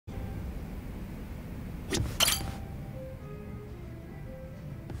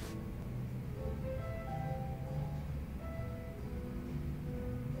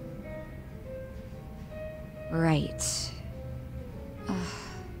Right.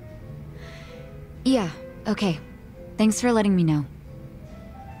 Yeah, okay. Thanks for letting me know.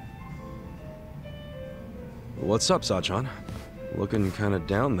 What's up, Sachan? Looking kinda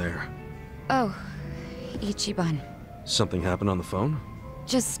down there. Oh, Ichiban. Something happened on the phone?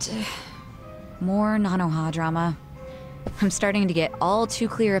 Just... more Nanoha drama. I'm starting to get all too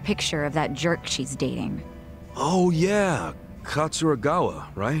clear a picture of that jerk she's dating. Oh yeah, Katsuragawa,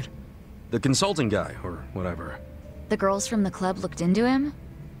 right? The consulting guy, or whatever. The girls from the club looked into him.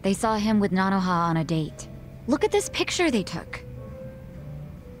 They saw him with Nanoha on a date. Look at this picture they took.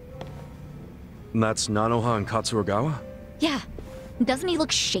 And that's Nanoha and Katsuragawa? Yeah. Doesn't he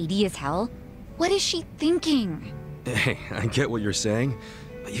look shady as hell? What is she thinking? Hey, I get what you're saying,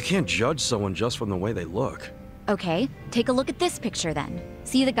 but you can't judge someone just from the way they look. Okay, take a look at this picture then.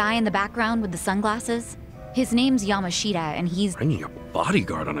 See the guy in the background with the sunglasses? His name's Yamashita, and he's... Bringing a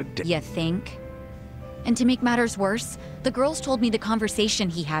bodyguard on a date? You think? And to make matters worse, the girls told me the conversation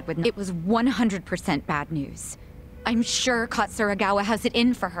he had with... It was 100% bad news. I'm sure Katsuragawa has it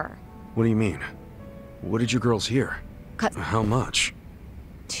in for her. What do you mean? What did you girls hear? How much?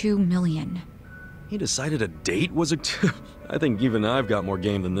 2 million. He decided a date was a... I think even I've got more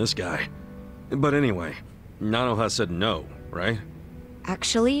game than this guy. But anyway, Nanoha said no, right?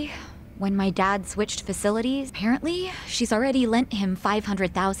 Actually, when my dad switched facilities, apparently she's already lent him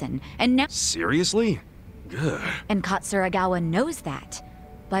 500,000, and now... Seriously? Good. And Katsuragawa knows that.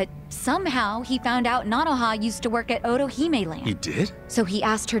 But somehow he found out Nanoha used to work at Otohime Land. He did? So he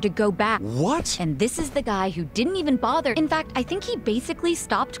asked her to go back. What? And this is the guy who didn't even bother. In fact, I think he basically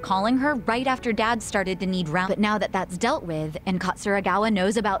stopped calling her right after Dad started to need round. But now that that's dealt with, and Katsuragawa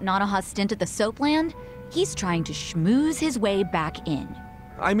knows about Nanoha's stint at the Soapland, he's trying to schmooze his way back in.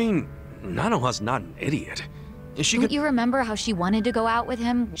 I mean, Nanoha's not an idiot. Don't you remember how she wanted to go out with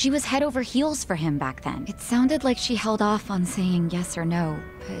him? She was head over heels for him back then. It sounded like she held off on saying yes or no,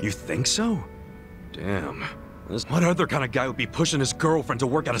 but... You think so? Damn. What other kind of guy would be pushing his girlfriend to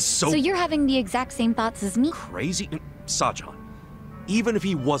work at a soap? So you're having the exact same thoughts as me? Crazy? Sachan, even if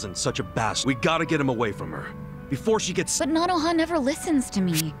he wasn't such a bastard, we gotta get him away from her. Before she gets... But Nanoha never listens to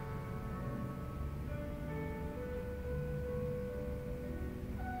me.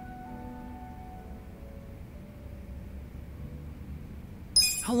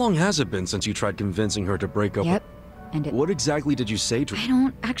 How long has it been since you tried convincing her to break up? Yep, and it... What exactly did you say to her? I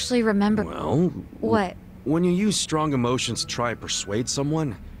don't actually remember... Well... What? When you use strong emotions to try to persuade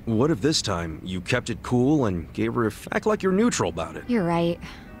someone, what if this time you kept it cool and gave her act like you're neutral about it? You're right.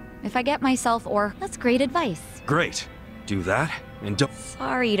 If I get myself or... That's great advice. Great. Do that, and don't...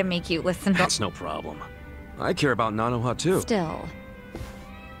 Sorry to make you listen, but... That's no problem. I care about Nanoha too. Still...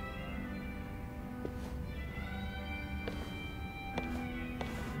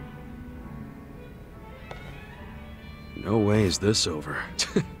 No way is this over.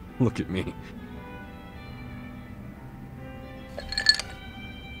 Look at me.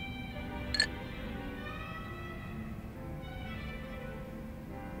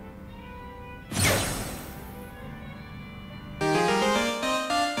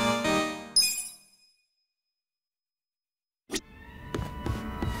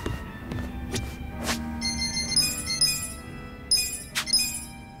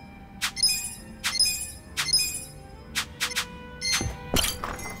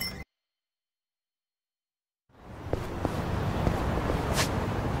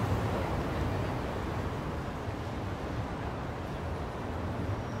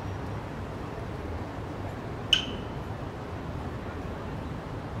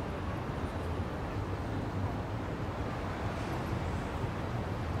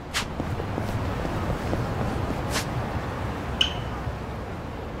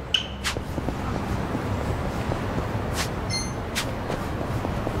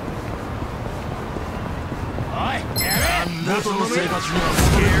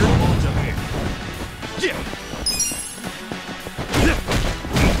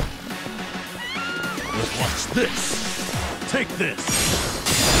 Watch this. Take this.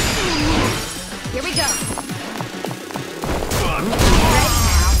 Here we go.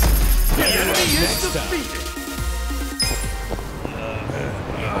 The enemy is defeated.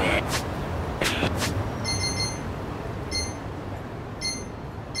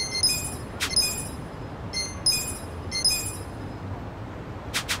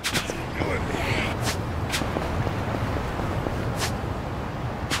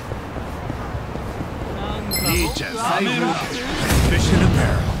 Fish and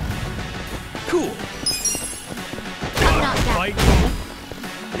apparel. Cool. fight?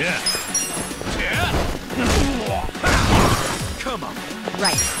 Yeah. Come on.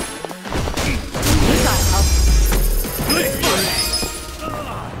 Right. You got help.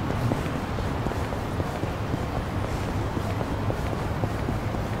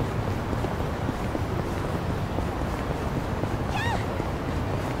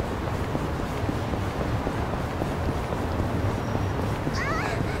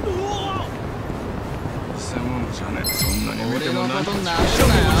 Show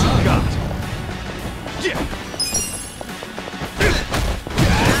me what you got. Here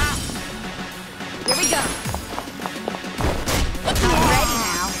we go. I'm ready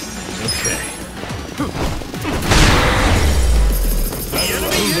now. Okay. The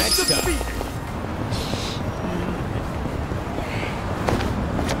enemy is defeated.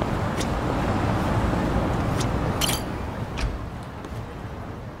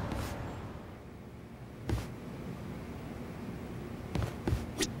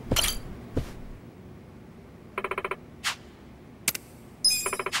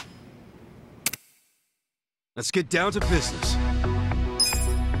 Let's get down to business.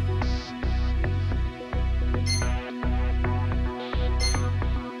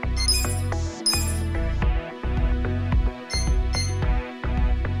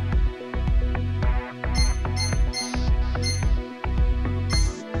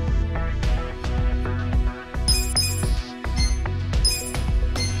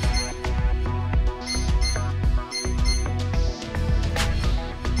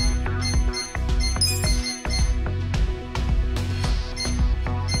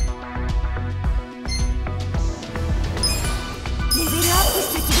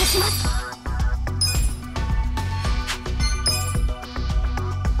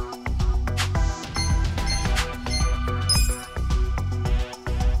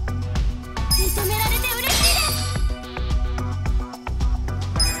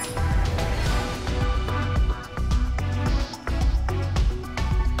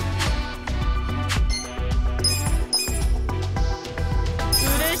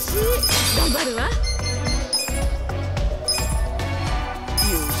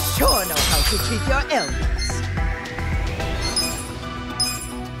 You sure know how to treat your elders.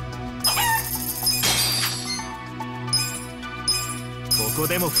 ここ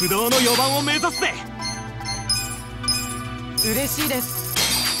でも不動の4番を目指すぜ。嬉しいです。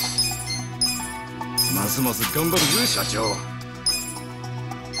ますます頑張るぜ、社長。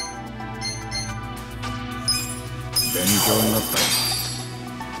勉強になったよ。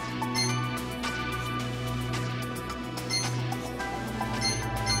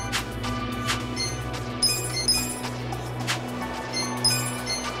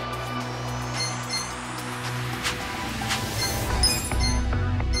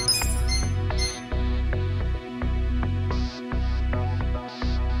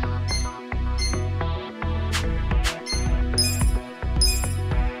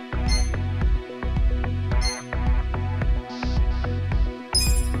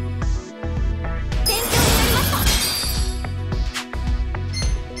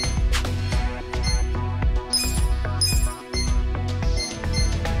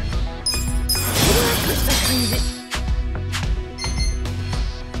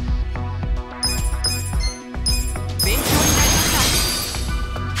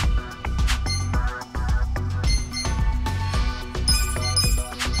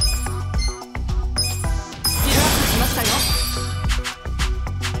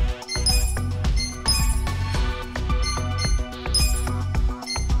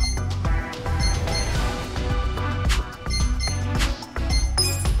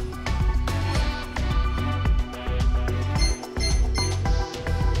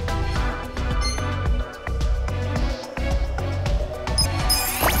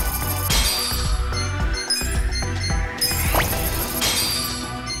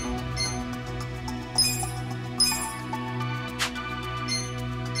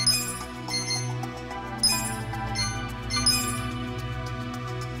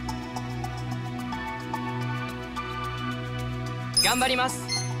頑張ります。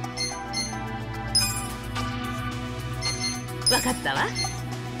わかったわ。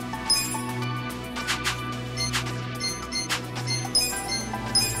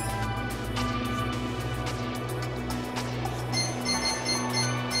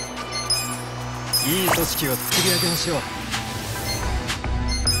いい組織を作り上げましょう。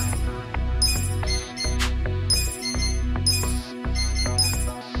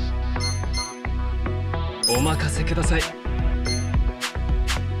お任せください。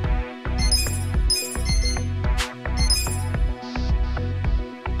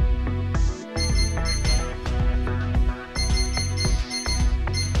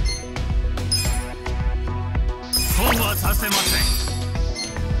ません。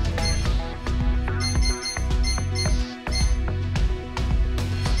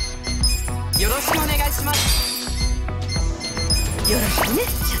よろしくお願いします。よろしくね、社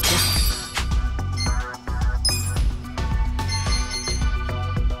長。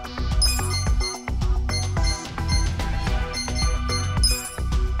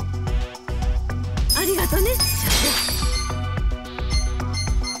ありがとね、社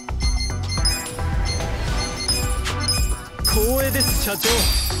長。光栄です、社長。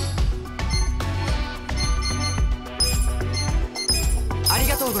あり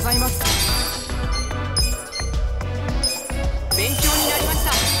がとうございます。勉強になりまし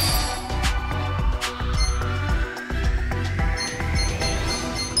た。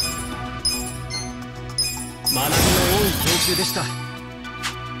学びの多い研修でした。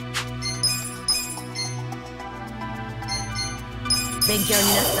勉強に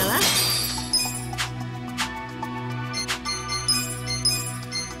なったわ。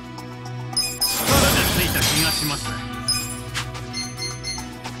力がついた気がします。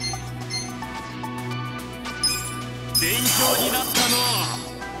勉強になったの。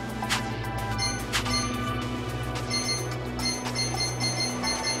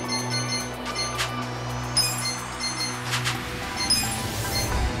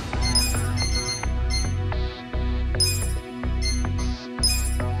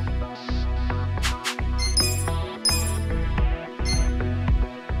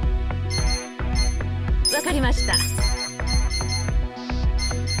わかりました。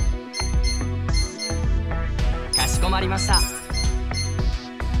かしこまりました。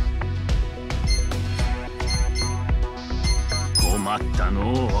困った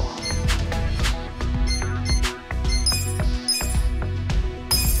のう。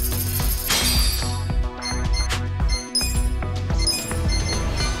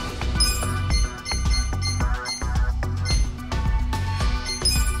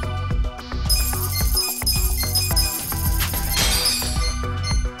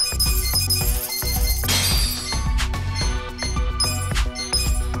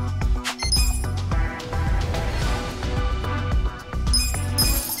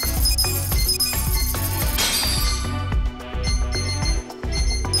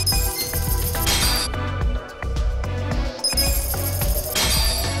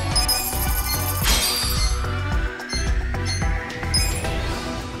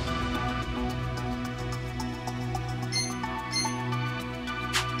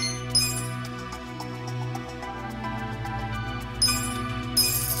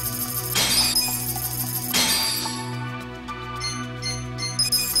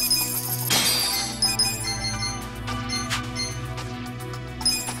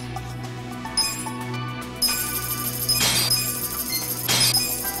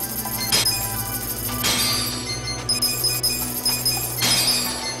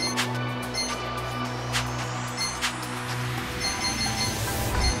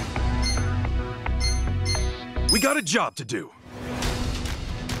We got a job to do.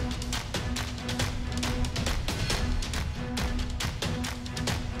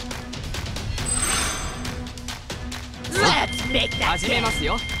 Let's make that 始めます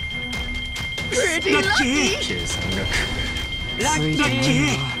よ。ラッキー。計算ラッキ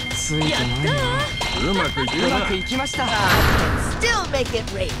ー。ついてないな。うまくいったな。うまくいきました。Still make it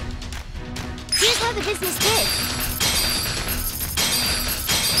rain. Here's how the business did.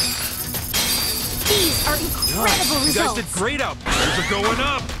 These are incredible You guys results. did great out there. Things are going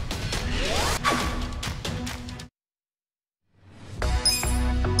up.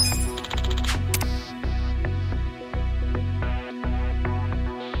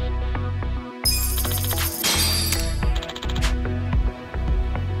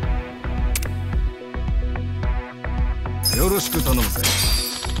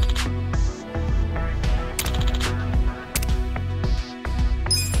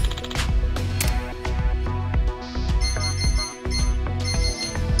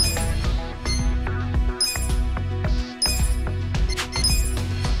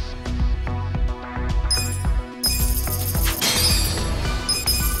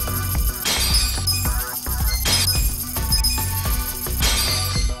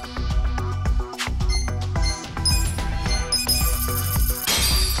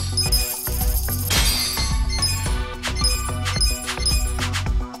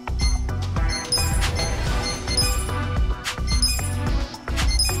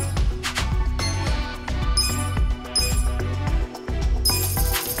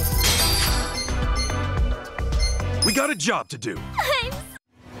 We got a job to do.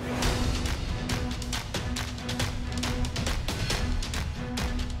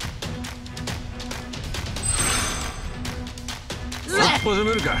 始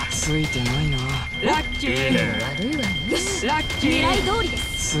めるか。ついてないな。ラッキー。悪いわね。ラッキー。狙い通りで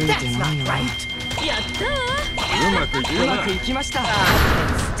す。ついてないな。やったうまくいったな。いきました。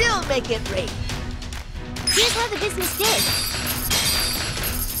Still make it rain. Here's how the business did.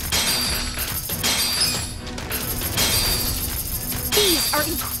 These are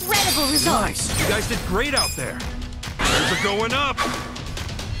incredible results. Nice. You guys did great out there. Things are going up.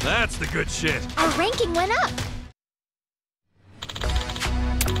 That's the good shit. Our ranking went up.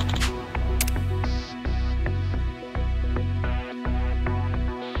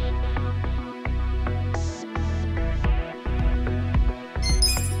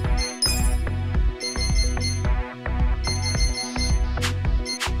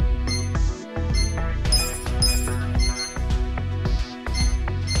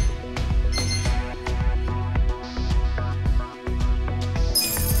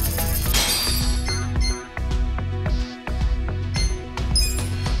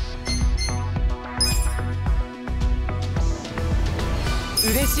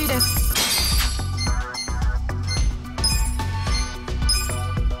嬉しいです。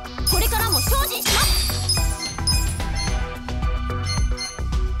これからも精進します。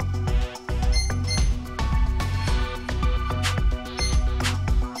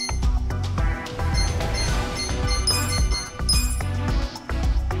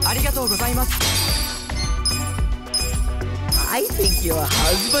ありがとうございます。I think you're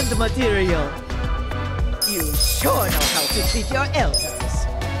husband material. You sure know how to treat your elders.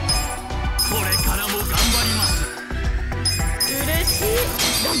 これからも頑張ります。嬉しい。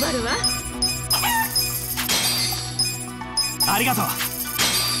頑張るわ。ありがとう。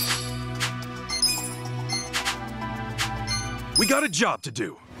We got a job to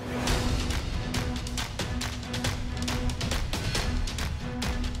do.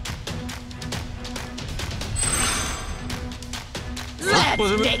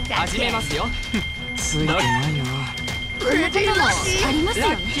 Let's make that 始めますよ。ついてないな。 pretty lucky. ありますよ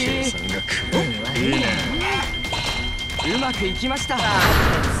ね。ラッキー。うまくいきました。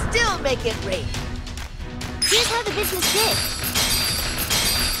Still make it rain. Here's how the business did.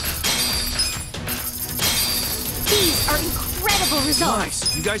 These are incredible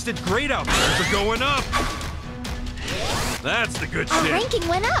results. Nice. You guys did great out there. Things are going up. That's the good Our shit. ranking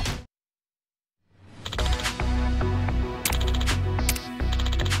went up.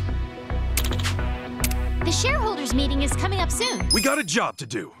 The shareholders meeting is coming up soon. We got a job to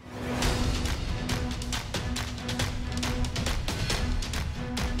do.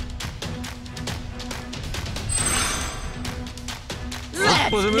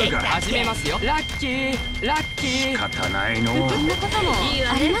 Let's make that 始めますよ。ラッキー。ラッキー。方ないの。こんなことも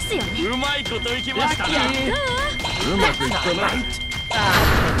ありますよね。うまいこといきましたね。うまくいったな。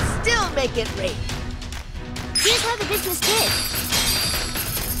Still make it rain. Here's how the business did.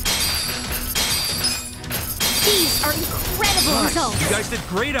 These are incredible Nice. results. You guys did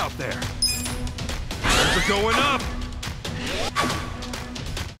great out there. Things are going up.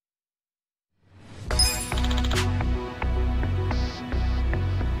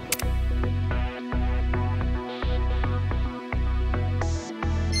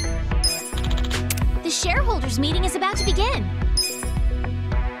 The shareholders meeting is about to begin.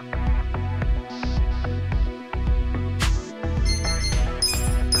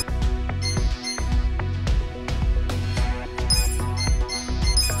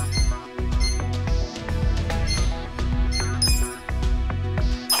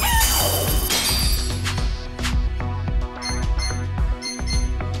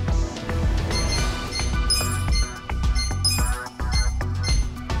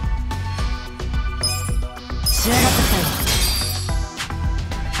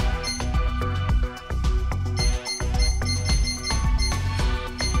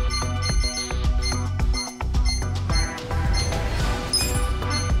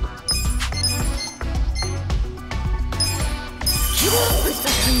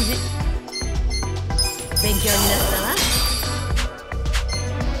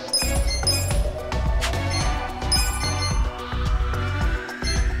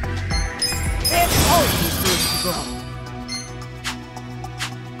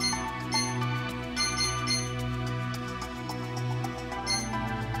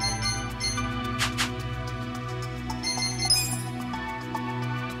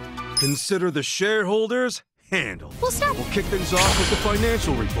 Consider the shareholders handled. We'll start. We'll kick things off with the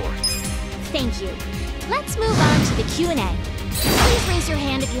financial report. Thank you. Let's move on to the Q&A. Please raise your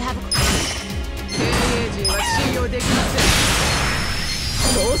hand if you have a question. 経営陣は信用できませ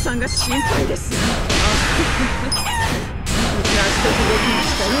ん。父さんが心配です。納得できまし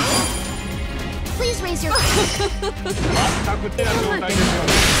たよ。Please raise your. 全く手な状態ですよ。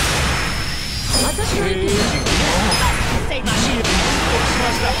私の意見。落ちま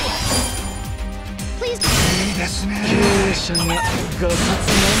した。 Please. いいですね。経営者がガサツなん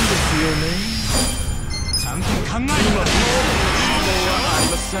ですよね。ちゃんと考えてます。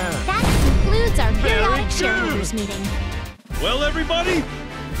 That concludes our periodic shareholders meeting. Well, everybody,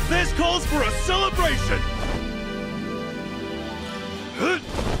 this calls for a celebration.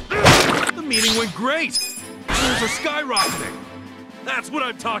 The meeting went great. Shares are skyrocketing. That's what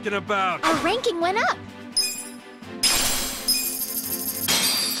I'm talking about. Our ranking went up.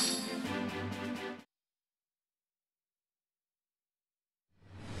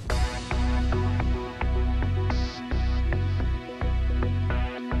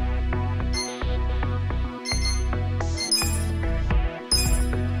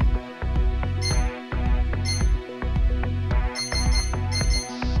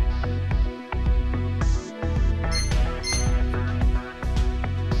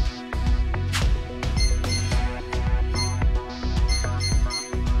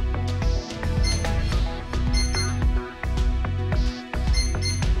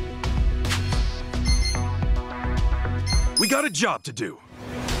 We got a job to do.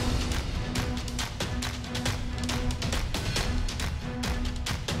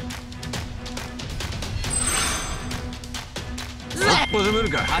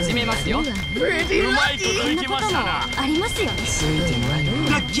 Pretty 始めますよ。うまいこといきましたな。ありますよね。ついてないよ。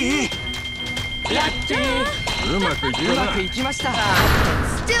ラッキー。ラッキー。うまくいきました。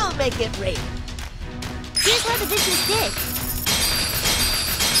 Still make it rain. Here's how the business did.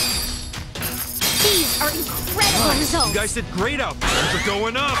 These are incredible You results. guys did great out there. Things are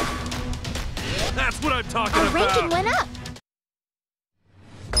going up. That's what I'm talking Our ranking about. went up.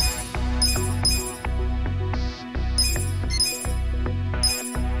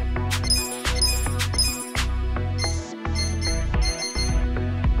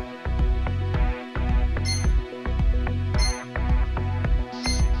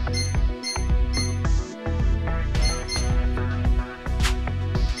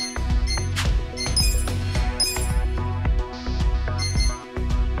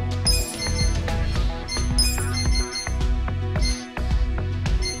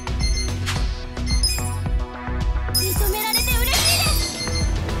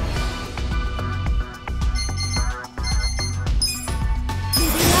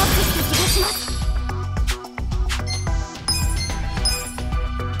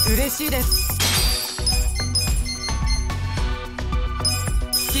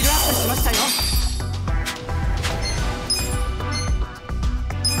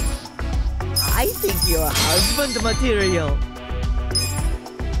 I think you're husband material.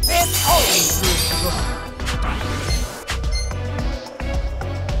 There's always room to grow.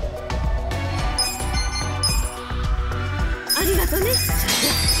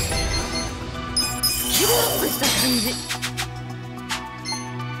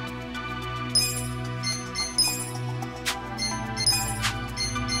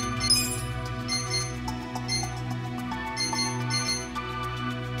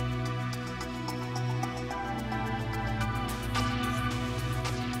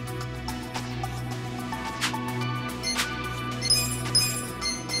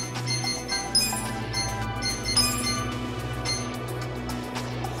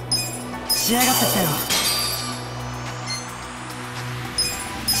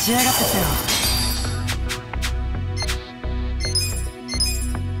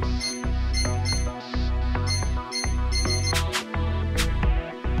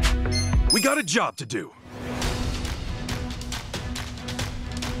 We got a job to do.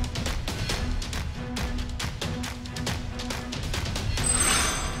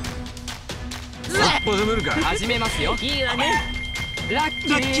 Let's 始めますよ。いいわね。ラッキ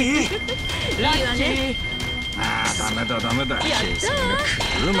ー。ラッキー。ラッキー。ああ、ダメだ。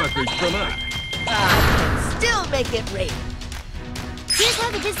うまくいったな。Still make it rain. Here's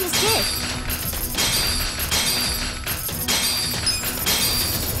how the business did.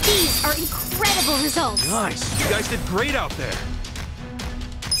 These are incredible results. Nice. You guys did great out there.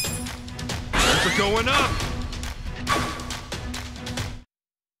 Things are going up.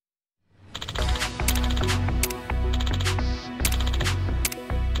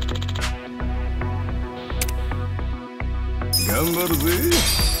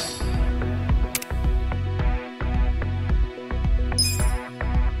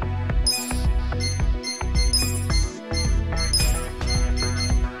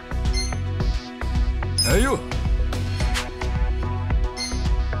 Hey, you.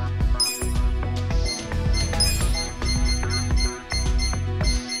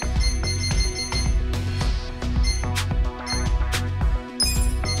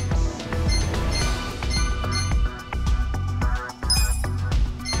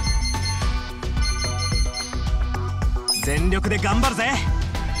 全力で頑張るぜ。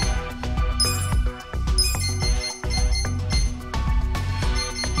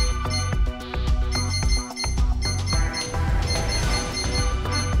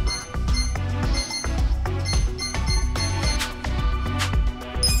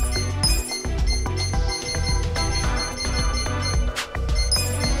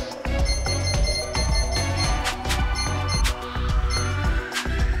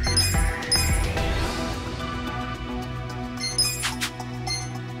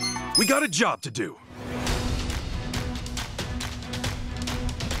We got a job to do.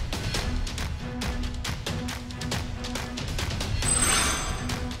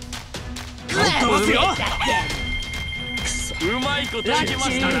 Pretty lucky.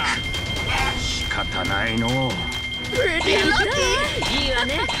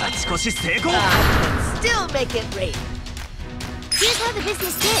 勝ち越し成功。 Still make it rain. Here's how the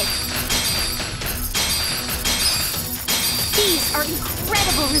business did. These are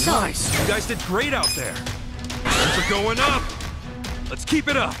incredible results. Nice. You guys did great out there. Things are going up. Let's keep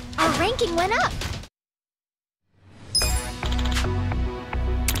it up. Our ranking went up.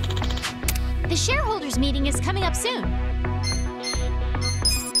 The shareholders meeting is coming up soon.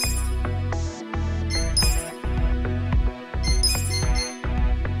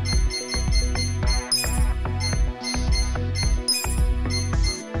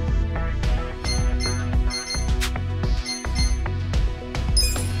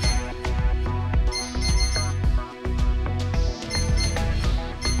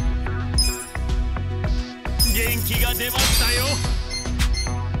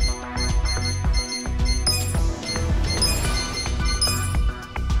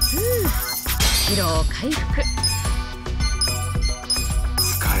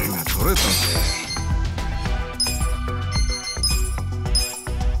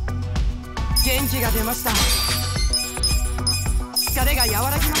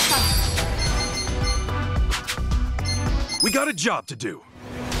 We got a job to do.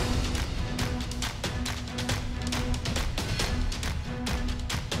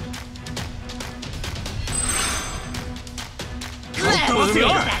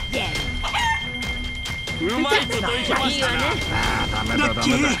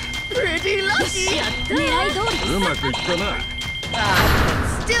 Pretty lucky.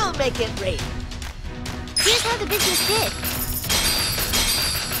 Still make it rain. Here's how the business did.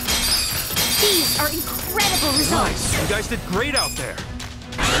 These are incredible results. Nice. You guys did great out there.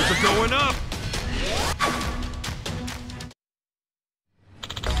 Things are going up.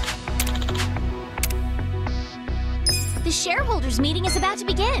 The shareholders meeting is about to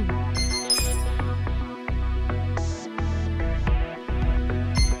begin.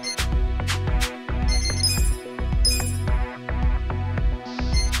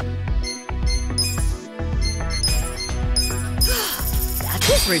 That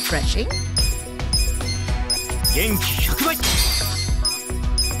was refreshing. 元気100倍。疲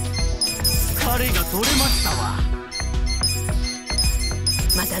れが取れましたわ。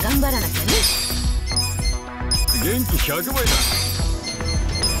また頑張らなきゃね。元気100倍だ。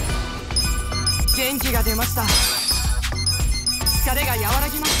元気が出ました。疲れが和ら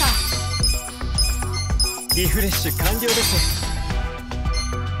ぎました。リフレッシュ完了です。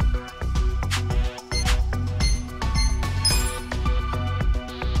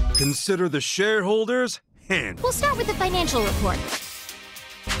Consider the shareholders handled. We'll start with the financial report.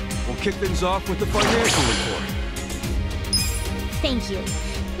 We'll kick things off with the financial report. Thank you.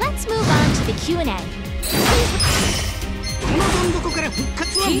 Let's move on to the Q&A. このどん底から復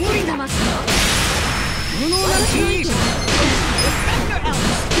活は無理だ。無能な経営者。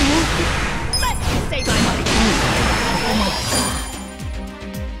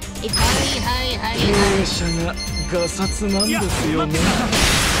経営者がガサツなんですよね。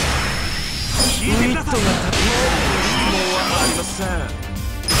ウィットが高い質問はありません。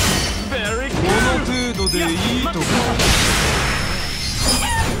この程度でいいとか。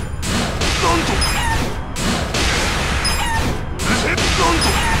なんと。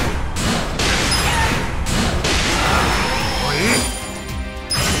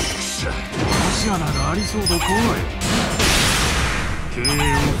穴がありそうだ怖い。経営を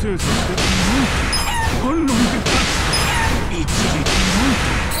精査して反論でき一時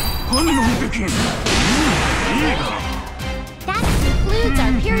反論できん。いいか。That concludes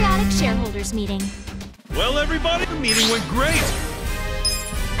our periodic shareholders meeting. Well, everybody, the meeting went great.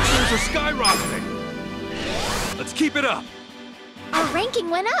 Things are skyrocketing. Let's keep it up. Our ranking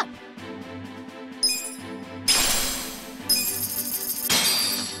went up.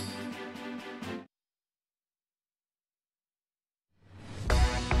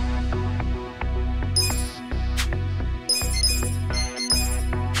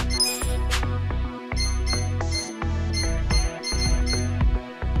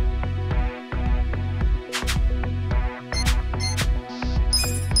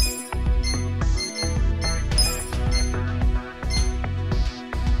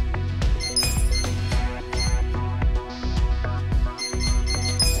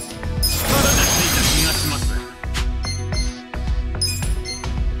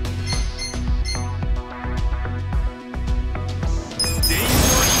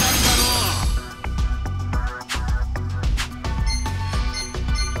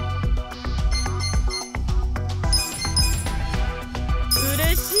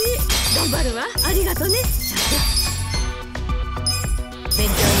 頑張るわ。ありがとね、社長。勉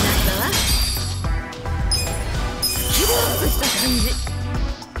強になったわ。スキルアップした感じ。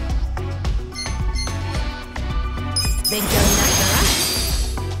勉強になった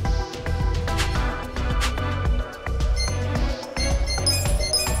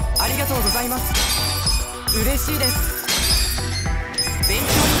わ。ありがとうございます。嬉しいです。勉強に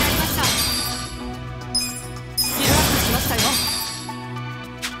なりました。スキルアップしましたよ。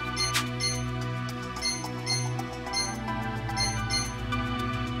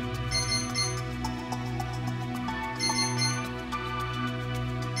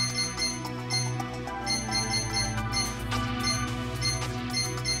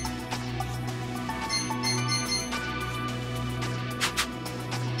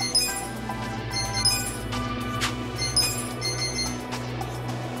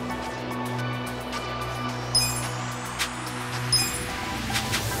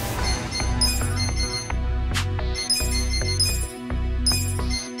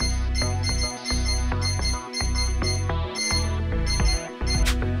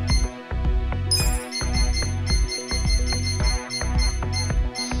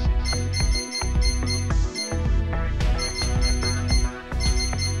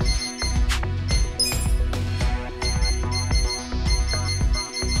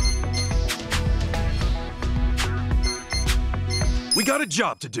We got a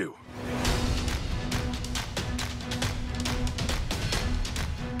job to do.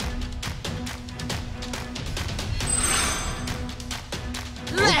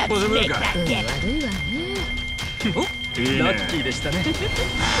 Let's make that get. ラッキーでしたね。い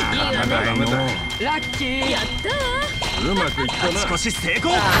いわね。ラッキー。やったわ。うまくいったな。少し成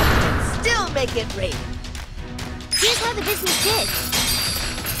功 Still make it rain. Here's how the business did.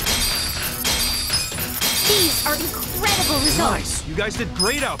 These are incredible results. Nice. You guys did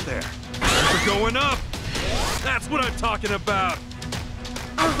great out there. We're going up. That's what I'm talking about.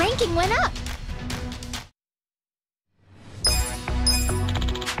 Our ranking went up.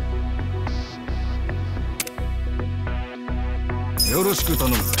 よろしく頼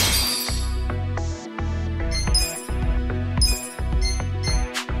むぜ。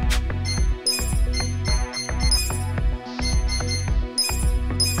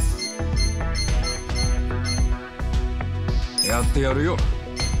やってやるよ。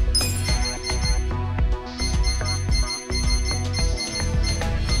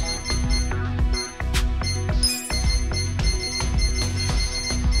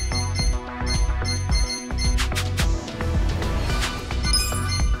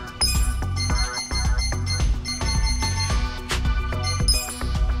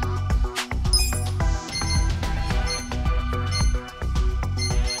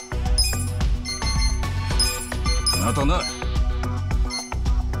またな。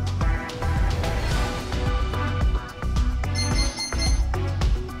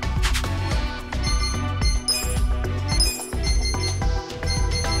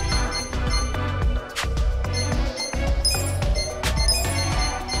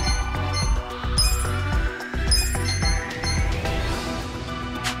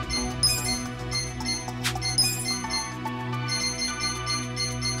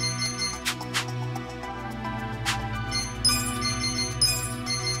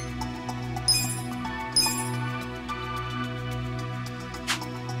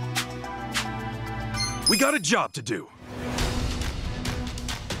We got a job to do.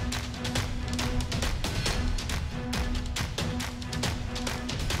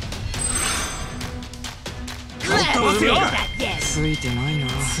 Let's make that get. ついてないな。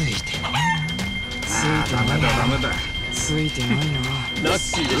ついてないな。ダメだ。ついてないな。ラ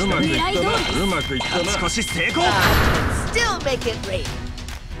ッキーでしたね。うまくいったな。少し成功 Still make it rain.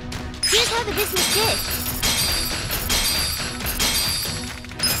 Here's how the business did.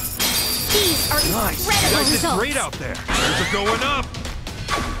 These are Nice. You incredible guys did results. great out there. Things are going up.